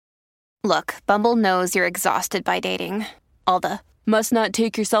Look, Bumble knows you're exhausted by dating. All the must not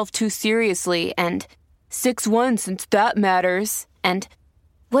take yourself too seriously and 6'1" since that matters. And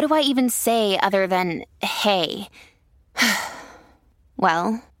what do I even say other than hey?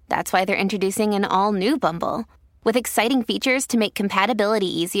 Well, that's why they're introducing an all-new Bumble with exciting features to make compatibility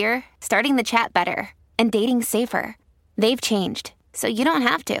easier, starting the chat better, and dating safer. They've changed, so you don't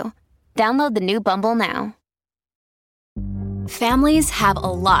have to. Download the new Bumble now. Families have a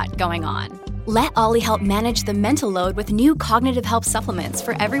lot going on. Let Ollie help manage the mental load with new cognitive help supplements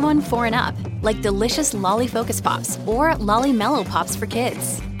for everyone 4 and up, like delicious Lolly Focus Pops or Lolly Mellow Pops for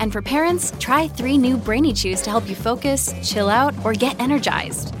kids. And for parents, try 3 new Brainy Chews to help you focus, chill out, or get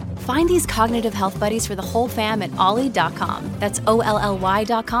energized. Find these cognitive health buddies for the whole fam at ollie.com. That's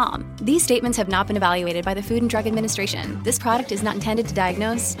OLLY.com. These statements have not been evaluated by the Food and Drug Administration. This product is not intended to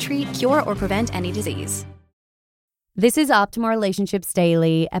diagnose, treat, cure, or prevent any disease. This is Optimal Relationships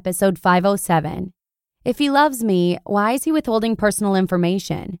Daily, episode 507. If he loves me, why is he withholding personal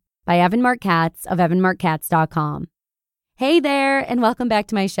information? By Marc Katz of evanmarckatz.com. Hey there, and welcome back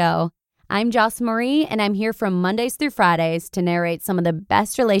to my show. I'm Joss Marie, and I'm here from Mondays through Fridays to narrate some of the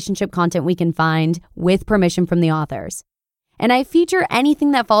best relationship content we can find with permission from the authors. And I feature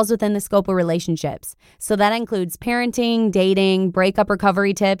anything that falls within the scope of relationships. So that includes parenting, dating, breakup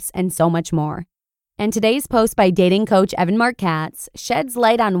recovery tips, and so much more. And today's post by dating coach Marc Katz sheds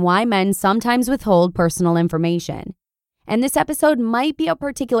light on why men sometimes withhold personal information. And this episode might be of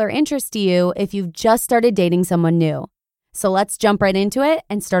particular interest to you if you've just started dating someone new. So let's jump right into it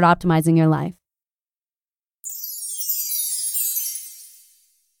and start optimizing your life.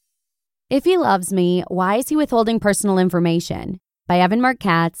 If he loves me, why is he withholding personal information? By Marc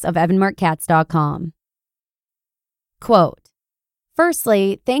Katz of evanmarckatz.com. Quote,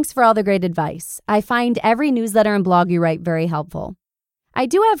 firstly, thanks for all the great advice. I find every newsletter and blog you write very helpful. I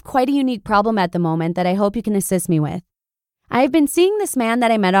do have quite a unique problem at the moment that I hope you can assist me with. I have been seeing this man that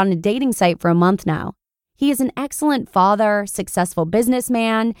I met on a dating site for a month now. He is an excellent father, successful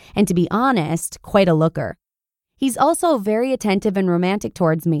businessman, and to be honest, quite a looker. He's also very attentive and romantic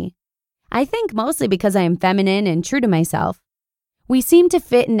towards me. I think mostly because I am feminine and true to myself. We seem to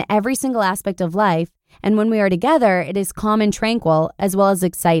fit in every single aspect of life, and when we are together, it is calm and tranquil, as well as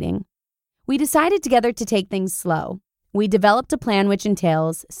exciting. We decided together to take things slow. We developed a plan which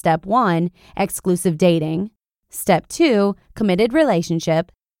entails Step 1, exclusive dating. Step 2, committed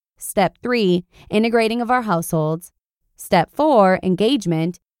relationship. Step 3, integrating of our households. Step 4,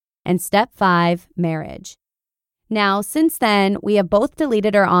 engagement. And Step 5, marriage. Now, since then, we have both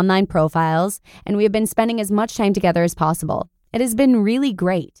deleted our online profiles, and we have been spending as much time together as possible. It has been really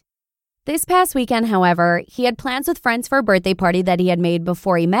great. This past weekend, however, he had plans with friends for a birthday party that he had made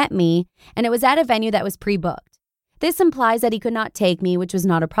before he met me, and it was at a venue that was pre-booked. This implies that he could not take me, which was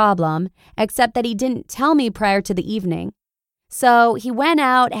not a problem, except that he didn't tell me prior to the evening. So he went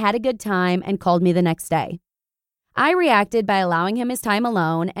out, had a good time, and called me the next day. I reacted by allowing him his time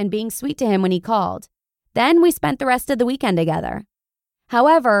alone and being sweet to him when he called. Then we spent the rest of the weekend together.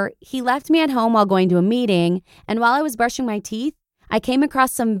 However, he left me at home while going to a meeting, and while I was brushing my teeth, I came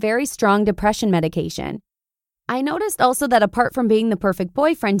across some very strong depression medication. I noticed also that apart from being the perfect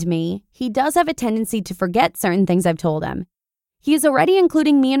boyfriend to me, he does have a tendency to forget certain things I've told him. He is already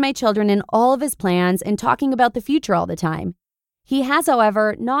including me and my children in all of his plans and talking about the future all the time. He has,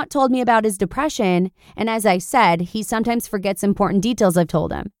 however, not told me about his depression, and as I said, he sometimes forgets important details I've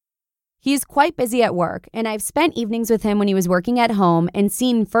told him. He is quite busy at work, and I've spent evenings with him when he was working at home and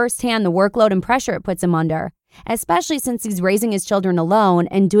seen firsthand the workload and pressure it puts him under, especially since he's raising his children alone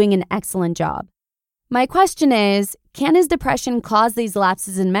and doing an excellent job. My question is, can his depression cause these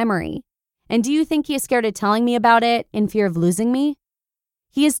lapses in memory? And do you think he is scared of telling me about it in fear of losing me?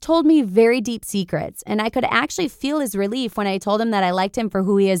 He has told me very deep secrets, and I could actually feel his relief when I told him that I liked him for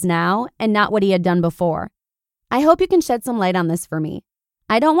who he is now and not what he had done before. I hope you can shed some light on this for me.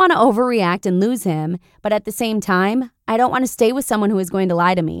 I don't want to overreact and lose him, but at the same time, I don't want to stay with someone who is going to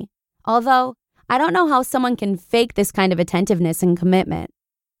lie to me. Although, I don't know how someone can fake this kind of attentiveness and commitment.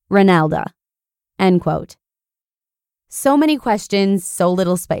 Ronaldo. End quote. So many questions, so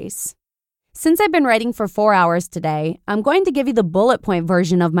little space. Since I've been writing for 4 hours today, I'm going to give you the bullet point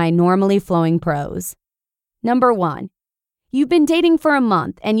version of my normally flowing prose. Number 1, you've been dating for a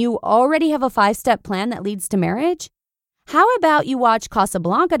month and you already have a 5-step plan that leads to marriage? How about you watch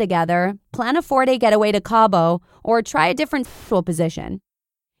Casablanca together, plan a 4-day getaway to Cabo, or try a different sexual position?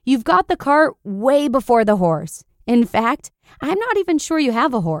 You've got the cart way before the horse. In fact, I'm not even sure you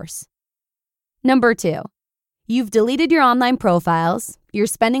have a horse. Number 2, you've deleted your online profiles, you're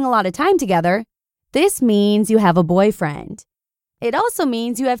spending a lot of time together. This means you have a boyfriend. It also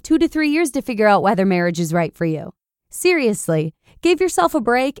means you have 2 to 3 years to figure out whether marriage is right for you. Seriously, give yourself a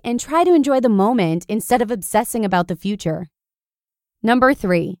break and try to enjoy the moment instead of obsessing about the future. Number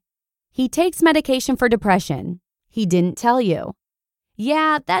 3, he takes medication for depression. He didn't tell you.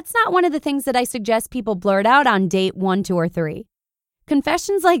 Yeah, that's not one of the things that I suggest people blurt out on date 1, 2, or 3.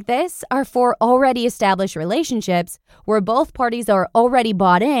 Confessions like this are for already established relationships where both parties are already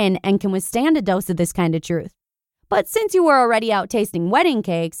bought in and can withstand a dose of this kind of truth. But since you were already out tasting wedding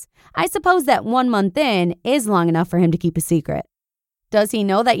cakes, I suppose that 1 month in is long enough for him to keep a secret. Does he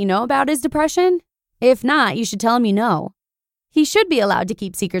know that you know about his depression? If not, you should tell him you know. He should be allowed to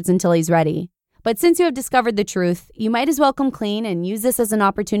keep secrets until he's ready. But since you have discovered the truth, you might as well come clean and use this as an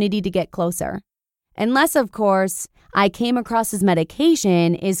opportunity to get closer. Unless, of course, I came across his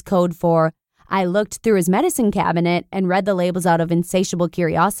medication is code for I looked through his medicine cabinet and read the labels out of insatiable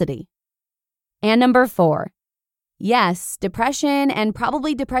curiosity. And number 4. Yes, depression and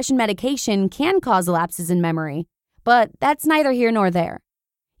probably depression medication can cause lapses in memory, but that's neither here nor there.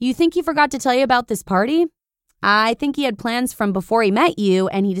 You think he forgot to tell you about this party? I think he had plans from before he met you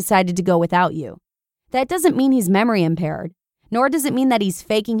and he decided to go without you. That doesn't mean he's memory impaired, nor does it mean that he's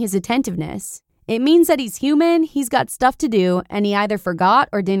faking his attentiveness. It means that he's human, he's got stuff to do, and he either forgot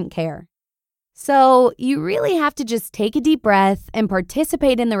or didn't care. So you really have to just take a deep breath and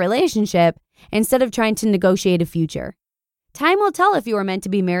participate in the relationship instead of trying to negotiate a future. Time will tell if you are meant to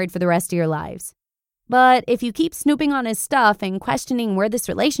be married for the rest of your lives. But if you keep snooping on his stuff and questioning where this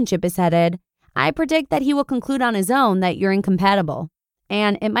relationship is headed, I predict that he will conclude on his own that you're incompatible,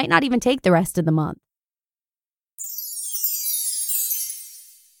 and it might not even take the rest of the month.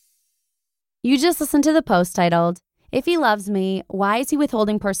 You just listened to the post titled, If He Loves Me, Why Is He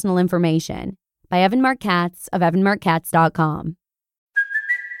Withholding Personal Information? By Marc Katz of evanmarccatz.com.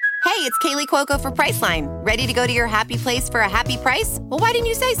 Hey, it's Kaylee Cuoco for Priceline. Ready to go to your happy place for a happy price? Well, why didn't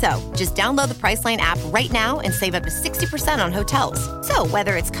you say so? Just download the Priceline app right now and save up to 60% on hotels. So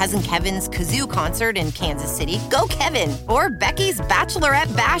whether it's Cousin Kevin's Kazoo Concert in Kansas City, go Kevin, or Becky's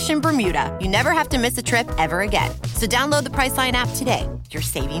Bachelorette Bash in Bermuda, you never have to miss a trip ever again. So download the Priceline app today. Your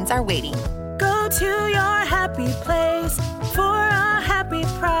savings are waiting. Go to your happy place for a happy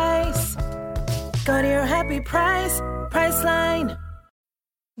price. Go to your happy price, Priceline.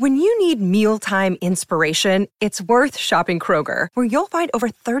 When you need mealtime inspiration, it's worth shopping Kroger, where you'll find over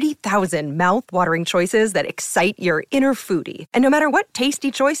 30,000 mouth-watering choices that excite your inner foodie. And no matter what tasty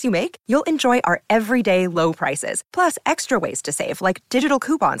choice you make, you'll enjoy our everyday low prices, plus extra ways to save, like digital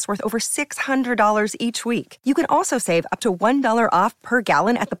coupons worth over $600 each week. You can also save up to $1 off per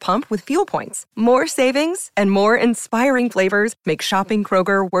gallon at the pump with fuel points. More savings and more inspiring flavors make shopping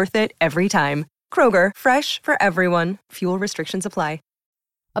Kroger worth it every time. Kroger, fresh for everyone. Fuel restrictions apply.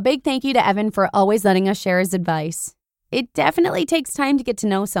 A big thank you to Evan for always letting us share his advice. It definitely takes time to get to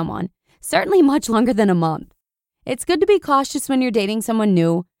know someone, certainly much longer than a month. It's good to be cautious when you're dating someone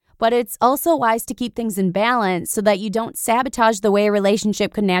new, but it's also wise to keep things in balance so that you don't sabotage the way a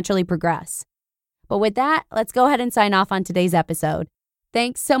relationship could naturally progress. But with that, let's go ahead and sign off on today's episode.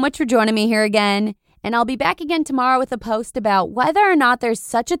 Thanks so much for joining me here again, and I'll be back again tomorrow with a post about whether or not there's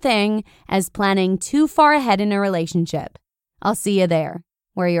such a thing as planning too far ahead in a relationship. I'll see you there,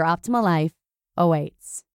 where your optimal life awaits.